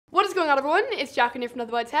on, everyone? It's Jack here from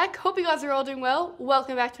Nothing But Tech. Hope you guys are all doing well.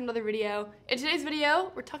 Welcome back to another video. In today's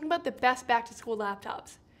video, we're talking about the best back-to-school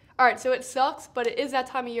laptops. Alright, so it sucks, but it is that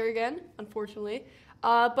time of year again, unfortunately.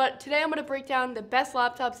 But today I'm going to break down the best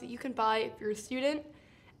laptops that you can buy if you're a student.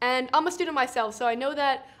 And I'm a student myself, so I know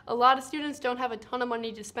that a lot of students don't have a ton of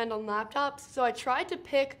money to spend on laptops. So I tried to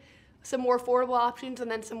pick some more affordable options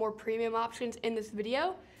and then some more premium options in this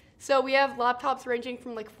video. So we have laptops ranging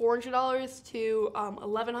from like $400 to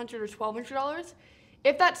 $1,100 or $1,200.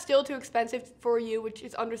 If that's still too expensive for you, which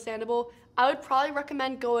is understandable, I would probably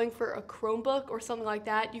recommend going for a Chromebook or something like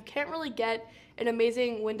that. You can't really get an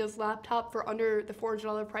amazing Windows laptop for under the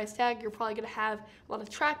 $400 price tag. You're probably going to have a lot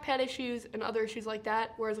of trackpad issues and other issues like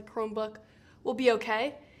that, whereas a Chromebook will be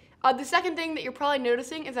okay. The second thing that you're probably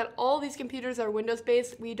noticing is that all these computers are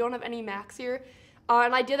Windows-based. We don't have any Macs here.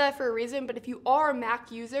 And I did that for a reason, but if you are a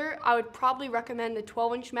Mac user, I would probably recommend the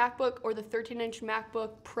 12-inch MacBook or the 13-inch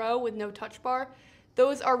MacBook Pro with no touch bar.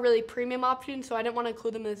 Those are really premium options, so I didn't want to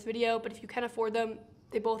include them in this video, but if you can afford them,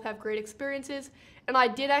 they both have great experiences. And I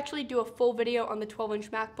did actually do a full video on the 12-inch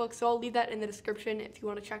MacBook, so I'll leave that in the description if you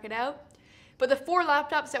want to check it out. But the four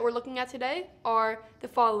laptops that we're looking at today are the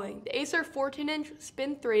following: the Acer 14-inch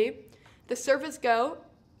Spin 3, the Surface Go,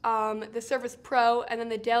 the Surface Pro, and then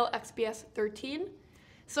the Dell XPS 13.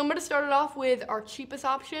 So I'm going to start it off with our cheapest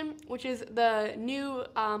option, which is the new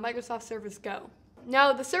Microsoft Surface Go.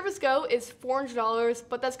 Now, the Surface Go is $400,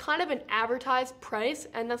 but that's kind of an advertised price,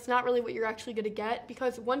 and that's not really what you're actually going to get,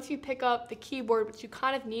 because once you pick up the keyboard, which you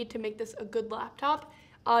kind of need to make this a good laptop,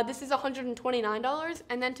 this is $129,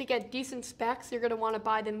 and then to get decent specs, you're going to want to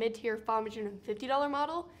buy the mid-tier $550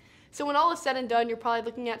 model. So when all is said and done, you're probably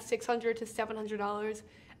looking at $600 to $700.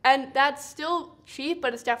 And that's still cheap,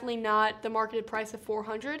 but it's definitely not the marketed price of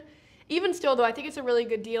 $400. Even still, though, I think it's a really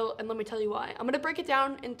good deal, and let me tell you why. I'm going to break it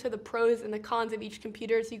down into the pros and the cons of each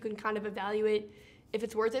computer so you can kind of evaluate if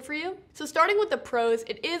it's worth it for you. So starting with the pros,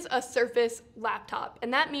 it is a Surface laptop,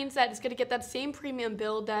 and that means that it's going to get that same premium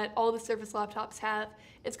build that all the Surface laptops have.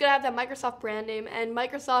 It's going to have that Microsoft brand name, and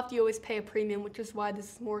Microsoft, you always pay a premium, which is why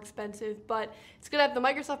this is more expensive, but it's going to have the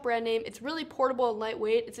Microsoft brand name. It's really portable and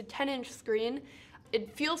lightweight. It's a 10-inch screen. It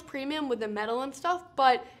feels premium with the metal and stuff,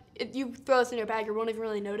 but if you throw this in your bag, you won't even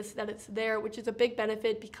really notice that it's there, which is a big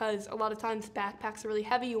benefit because a lot of times backpacks are really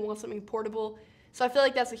heavy. You want something portable. So I feel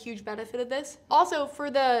like that's a huge benefit of this. Also, for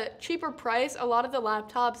the cheaper price, a lot of the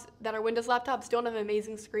laptops that are Windows laptops don't have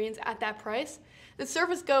amazing screens at that price. The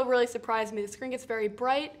Surface Go really surprised me. The screen gets very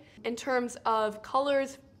bright. In terms of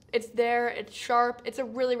colors, it's there, it's sharp. It's a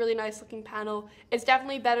really, really nice looking panel. It's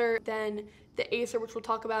definitely better than the Acer, which we'll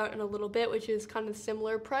talk about in a little bit, which is kind of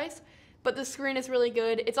similar price. But the screen is really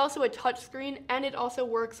good. It's also a touch screen, and it also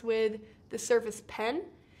works with the Surface Pen.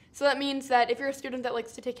 So that means that if you're a student that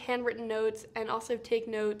likes to take handwritten notes and also take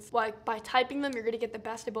notes, like by typing them, you're going to get the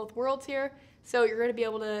best of both worlds here. So you're going to be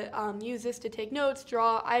able to use this to take notes,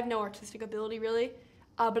 draw. I have no artistic ability really,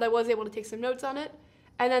 but I was able to take some notes on it.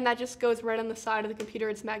 And then that just goes right on the side of the computer.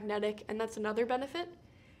 It's magnetic, and that's another benefit.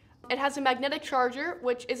 It has a magnetic charger,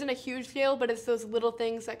 which isn't a huge deal, but it's those little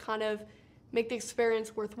things that kind of make the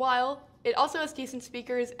experience worthwhile. It also has decent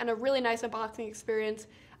speakers and a really nice unboxing experience.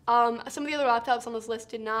 Some of the other laptops on this list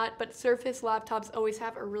did not, but Surface laptops always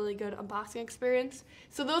have a really good unboxing experience.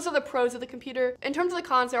 So those are the pros of the computer. In terms of the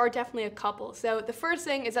cons, there are definitely a couple. So the first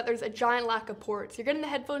thing is that there's a giant lack of ports. You're getting the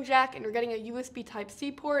headphone jack, and you're getting a USB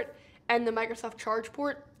Type-C port and the Microsoft Charge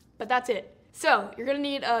port, but that's it. So you're going to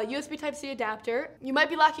need a USB Type-C adapter. You might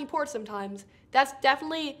be lacking ports sometimes. That's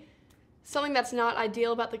definitely something that's not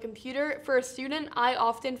ideal about the computer. For a student, I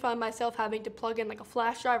often find myself having to plug in like a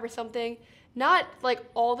flash drive or something. Not like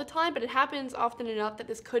all the time, but it happens often enough that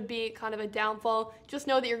this could be kind of a downfall. Just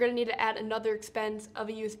know that you're going to need to add another expense of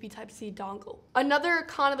a USB Type-C dongle. Another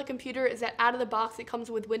con of the computer is that out of the box it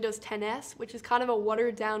comes with Windows 10s, which is kind of a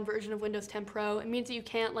watered down version of Windows 10 Pro. It means that you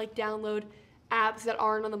can't like download apps that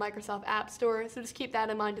aren't on the Microsoft App Store, so just keep that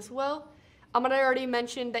in mind as well. I already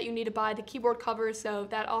mentioned that you need to buy the keyboard cover, so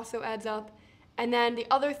that also adds up. And then the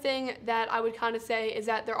other thing that I would kind of say is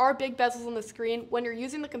that there are big bezels on the screen. When you're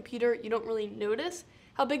using the computer, you don't really notice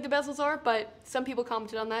how big the bezels are, but some people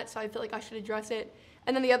commented on that, so I feel like I should address it.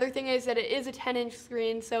 And then the other thing is that it is a 10-inch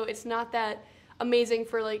screen, so it's not that amazing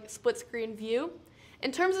for like split screen view.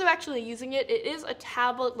 In terms of actually using it, it is a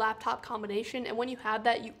tablet-laptop combination, and when you have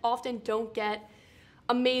that, you often don't get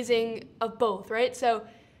amazing of both, right? So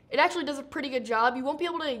it actually does a pretty good job. You won't be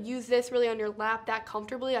able to use this really on your lap that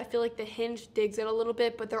comfortably. I feel like the hinge digs in a little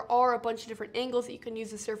bit, but there are a bunch of different angles that you can use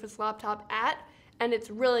the Surface laptop at, and it's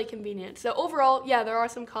really convenient. So overall, yeah, there are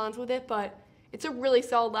some cons with it, but it's a really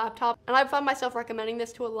solid laptop, and I find myself recommending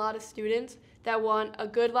this to a lot of students that want a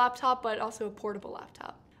good laptop but also a portable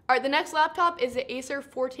laptop. All right, the next laptop is the Acer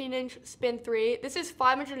 14-inch Spin 3. This is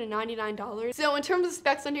 $599. So in terms of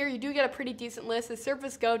specs on here, you do get a pretty decent list. The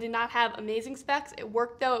Surface Go did not have amazing specs. It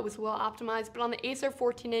worked though, it was well optimized. But on the Acer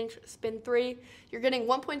 14-inch Spin 3, you're getting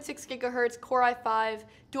 1.6 gigahertz Core i5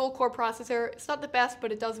 dual core processor. It's not the best,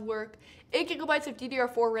 but it does work. 8 gigabytes of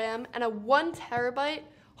DDR4 RAM and a 1 terabyte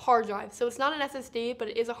hard drive. So it's not an SSD, but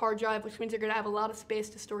it is a hard drive, which means you're gonna have a lot of space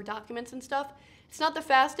to store documents and stuff. It's not the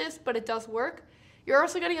fastest, but it does work. You're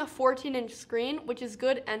also getting a 14-inch screen, which is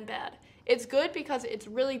good and bad. It's good because it's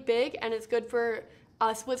really big and it's good for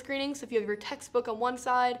split screening. So if you have your textbook on one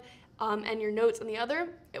side and your notes on the other,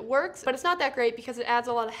 it works. But it's not that great because it adds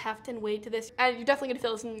a lot of heft and weight to this, and you're definitely gonna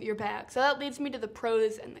feel this in your bag. So that leads me to the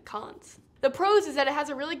pros and the cons. The pros is that it has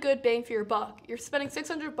a really good bang for your buck. You're spending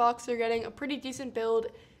 $600, you're getting a pretty decent build,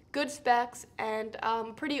 good specs, and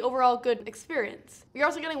pretty overall good experience. You're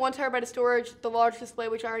also getting 1 terabyte of storage, the large display,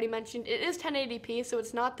 which I already mentioned. It is 1080p, so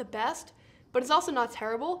it's not the best, but it's also not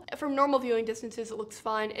terrible. From normal viewing distances, it looks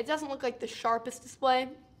fine. It doesn't look like the sharpest display,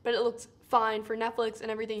 but it looks fine for Netflix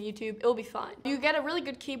and everything YouTube. It'll be fine. You get a really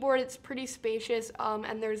good keyboard. It's pretty spacious,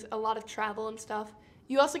 and there's a lot of travel and stuff.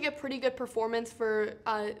 You also get pretty good performance for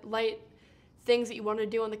light things that you want to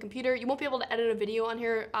do on the computer. You won't be able to edit a video on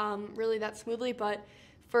here really that smoothly, but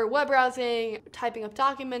for web browsing, typing up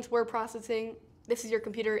documents, word processing, this is your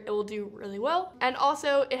computer, it will do really well. And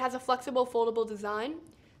also, it has a flexible foldable design.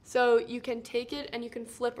 So you can take it and you can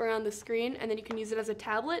flip around the screen and then you can use it as a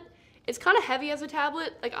tablet. It's kind of heavy as a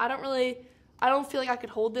tablet. Like I don't feel like I could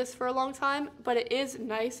hold this for a long time, but it is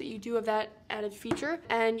nice that you do have that added feature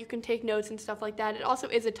and you can take notes and stuff like that. It also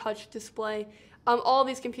is a touch display. All of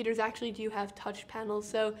these computers actually do have touch panels,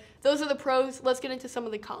 so those are the pros. Let's get into some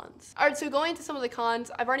of the cons. All right, so going into some of the cons,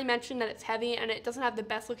 I've already mentioned that it's heavy and it doesn't have the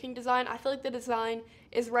best looking design. I feel like the design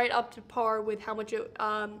is right up to par with how much it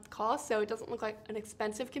costs, so it doesn't look like an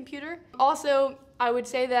expensive computer. Also, I would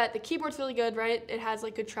say that the keyboard's really good, right? It has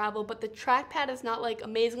like good travel, but the trackpad is not like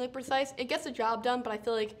amazingly precise. It gets the job done, but I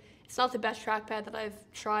feel like it's not the best trackpad that I've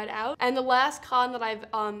tried out. And the last con that I've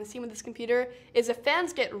seen with this computer is the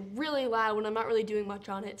fans get really loud when I'm not really doing much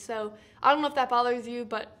on it. So I don't know if that bothers you,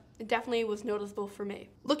 but it definitely was noticeable for me.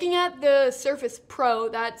 Looking at the Surface Pro,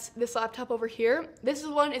 that's this laptop over here. This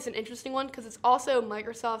one is an interesting one because it's also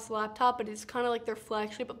Microsoft's laptop, but it's kind of like their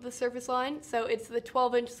flagship of the Surface line. So it's the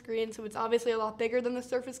 12-inch screen, so it's obviously a lot bigger than the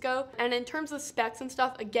Surface Go. And in terms of specs and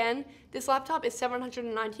stuff, again, this laptop is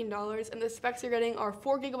 $719, and the specs you're getting are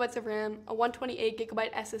 4 gigabytes of RAM, a 128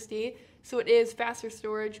 gigabyte SSD, so it is faster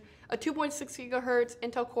storage, a 2.6 gigahertz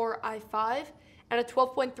Intel Core i5, and a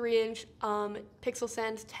 12.3-inch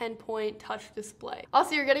PixelSense 10-point touch display.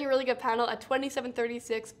 Also, you're getting a really good panel at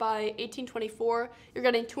 2736 by 1824. You're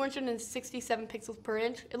getting 267 pixels per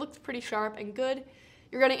inch. It looks pretty sharp and good.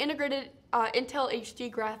 You're getting integrated Intel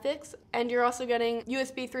HD graphics, and you're also getting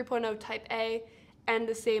USB 3.0 Type A and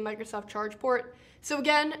the same Microsoft charge port. So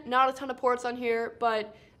again, not a ton of ports on here,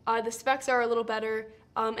 but the specs are a little better.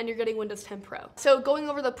 And you're getting Windows 10 Pro. So going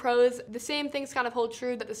over the pros, the same things kind of hold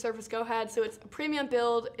true that the Surface Go had. So it's a premium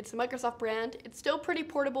build, it's a Microsoft brand, it's still pretty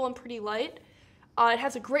portable and pretty light. It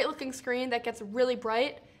has a great looking screen that gets really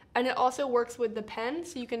bright, and it also works with the pen,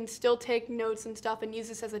 so you can still take notes and stuff and use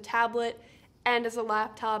this as a tablet and as a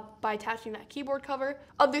laptop by attaching that keyboard cover.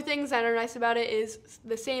 Other things that are nice about it is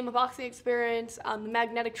the same epoxy experience, the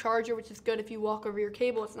magnetic charger, which is good if you walk over your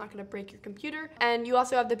cable, it's not gonna break your computer. And you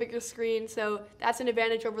also have the bigger screen, so that's an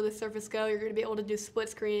advantage over the Surface Go. You're gonna be able to do split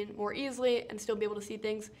screen more easily and still be able to see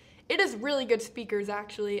things. It has really good speakers,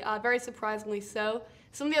 actually, very surprisingly so.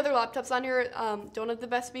 Some of the other laptops on here don't have the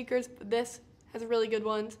best speakers, but this has really good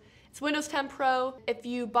ones. It's Windows 10 Pro. If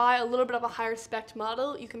you buy a little bit of a higher spec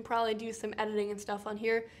model, you can probably do some editing and stuff on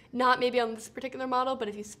here. Not maybe on this particular model, but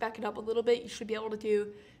if you spec it up a little bit, you should be able to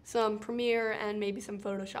do some Premiere and maybe some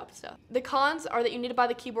Photoshop stuff. The cons are that you need to buy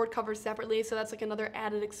the keyboard cover separately, so that's like another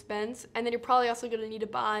added expense. And then you're probably also gonna need to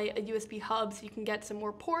buy a USB hub so you can get some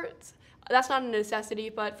more ports. That's not a necessity,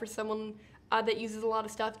 but for someone that uses a lot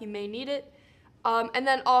of stuff, you may need it. And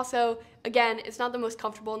then also, again, it's not the most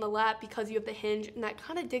comfortable in the lap because you have the hinge and that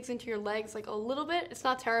kind of digs into your legs like a little bit. It's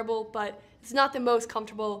not terrible, but it's not the most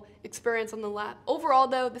comfortable experience on the lap. Overall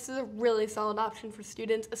though, this is a really solid option for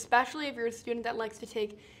students, especially if you're a student that likes to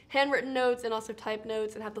take handwritten notes and also type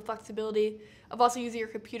notes and have the flexibility of also using your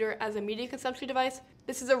computer as a media consumption device.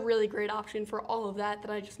 This is a really great option for all of that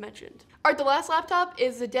I just mentioned. All right, the last laptop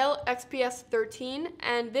is the Dell XPS 13,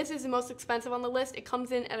 and this is the most expensive on the list. It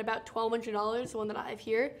comes in at about $1,200, the one that I have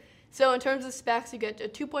here. So in terms of specs, you get a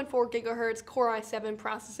 2.4 gigahertz Core i7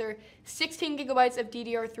 processor, 16 gigabytes of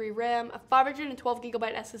DDR3 RAM, a 512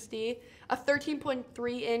 gigabyte SSD, a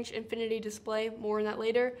 13.3-inch Infinity display, more on that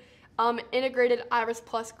later, integrated Iris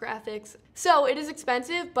Plus graphics. So it is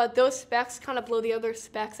expensive, but those specs kind of blow the other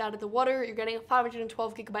specs out of the water. You're getting a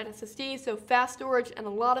 512 gigabyte SSD, so fast storage and a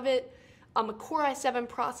lot of it. A Core i7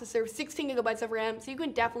 processor, 16 gigabytes of RAM, so you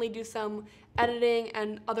can definitely do some editing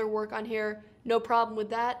and other work on here. No problem with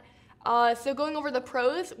that. So going over the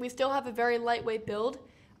pros, we still have a very lightweight build,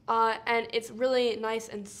 and it's really nice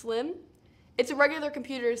and slim. It's a regular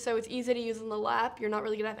computer, so it's easy to use on the lap. You're not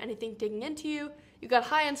really going to have anything digging into you. You got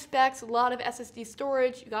high-end specs, a lot of SSD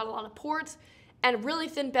storage, you got a lot of ports, and really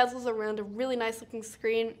thin bezels around a really nice-looking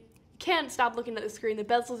screen. You can't stop looking at the screen. The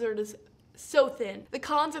bezels are just so thin. The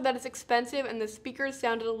cons are that it's expensive and the speakers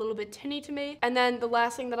sounded a little bit tinny to me. And then the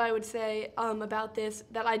last thing that I would say about this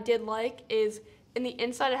that I did like is in the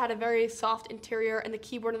inside it had a very soft interior, and the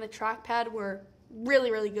keyboard and the trackpad were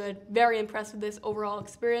really, really good. Very impressed with this overall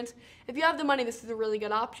experience. If you have the money, this is a really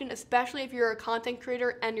good option, especially if you're a content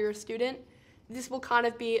creator and you're a student. This will kind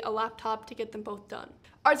of be a laptop to get them both done.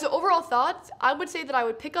 All right, so overall thoughts, I would say that I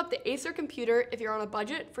would pick up the Acer computer if you're on a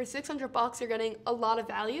budget. For 600 bucks, you're getting a lot of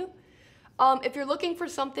value. If you're looking for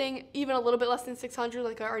something even a little bit less than 600,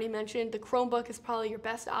 like I already mentioned, the Chromebook is probably your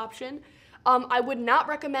best option. I would not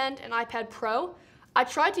recommend an iPad Pro. I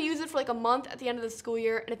tried to use it for like a month at the end of the school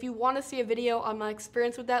year, and if you want to see a video on my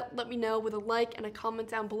experience with that, let me know with a like and a comment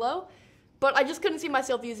down below. But I just couldn't see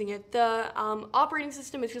myself using it. The operating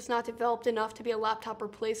system is just not developed enough to be a laptop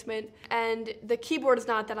replacement, and the keyboard is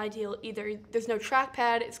not that ideal either. There's no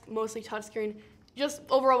trackpad, it's mostly touchscreen. Just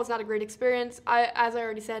overall was not a great experience. As I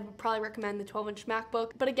already said, would probably recommend the 12-inch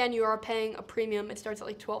MacBook. But again, you are paying a premium. It starts at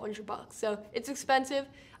like 1,200 bucks. So it's expensive.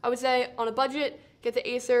 I would say on a budget, get the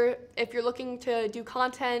Acer. If you're looking to do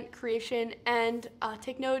content creation and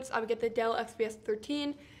take notes, I would get the Dell XPS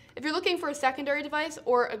 13. If you're looking for a secondary device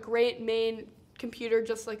or a great main computer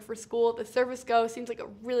just like for school, the Surface Go seems like a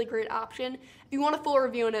really great option. If you want a full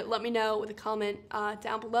review on it, let me know with a comment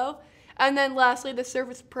down below. And then lastly, the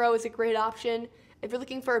Surface Pro is a great option. If you're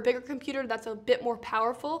looking for a bigger computer that's a bit more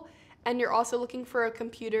powerful, and you're also looking for a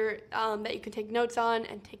computer that you can take notes on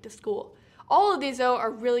and take to school. All of these, though,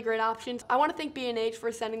 are really great options. I want to thank B&H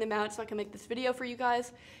for sending them out so I can make this video for you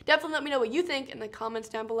guys. Definitely let me know what you think in the comments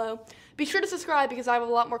down below. Be sure to subscribe because I have a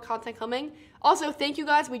lot more content coming. Also, thank you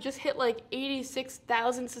guys. We just hit like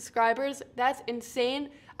 86,000 subscribers. That's insane.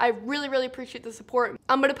 I really, really appreciate the support.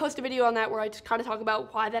 I'm going to post a video on that where I just kind of talk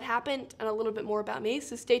about why that happened and a little bit more about me,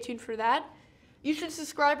 so stay tuned for that. You should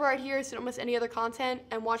subscribe right here so you don't miss any other content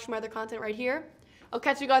and watch my other content right here. I'll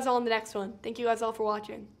catch you guys all in the next one. Thank you guys all for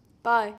watching. Bye.